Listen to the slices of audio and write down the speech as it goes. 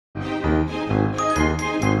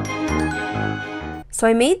So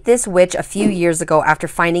I made this witch a few years ago after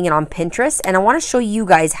finding it on Pinterest, and I want to show you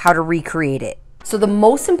guys how to recreate it. So the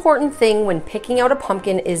most important thing when picking out a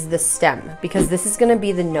pumpkin is the stem, because this is going to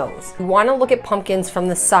be the nose. You want to look at pumpkins from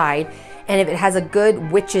the side, and if it has a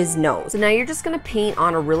good witch's nose. So now you're just going to paint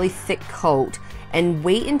on a really thick coat and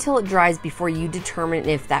wait until it dries before you determine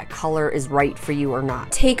if that color is right for you or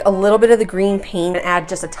not. Take a little bit of the green paint and add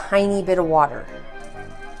just a tiny bit of water.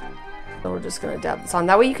 So we're just gonna dab this on.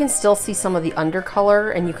 That way you can still see some of the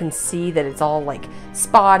undercolor, and you can see that it's all like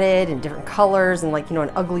spotted and different colors and, like, you know,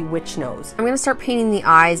 an ugly witch nose. I'm gonna start painting the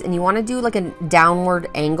eyes, and you wanna do like a downward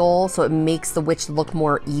angle so it makes the witch look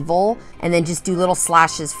more evil, and then just do little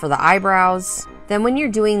slashes for the eyebrows. Then when you're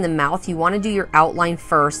doing the mouth, you want to do your outline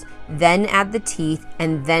first, then add the teeth,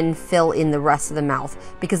 and then fill in the rest of the mouth,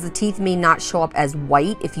 because the teeth may not show up as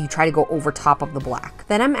white if you try to go over top of the black.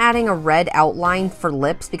 Then I'm adding a red outline for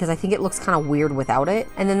lips because I think it looks kind of weird without it.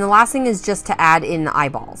 And then the last thing is just to add in the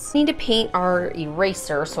eyeballs. We need to paint our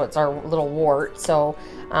eraser, so it's our little wart. So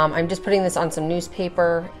I'm just putting this on some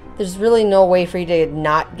newspaper. There's really no way for you to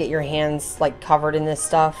not get your hands like covered in this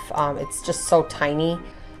stuff. It's just so tiny.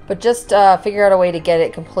 But just figure out a way to get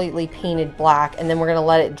it completely painted black, and then we're gonna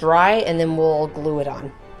let it dry, and then we'll glue it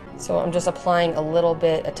on. So I'm just applying a little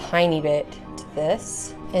bit, a tiny bit to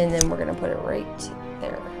this, and then we're gonna put it right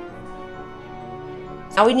there.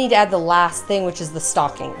 Now we need to add the last thing, which is the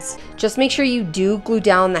stockings. Just make sure you do glue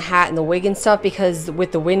down the hat and the wig and stuff, because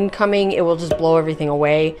with the wind coming, it will just blow everything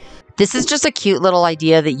away. This is just a cute little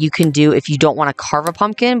idea that you can do if you don't want to carve a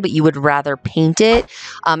pumpkin, but you would rather paint it.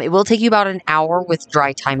 It will take you about an hour with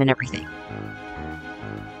dry time and everything.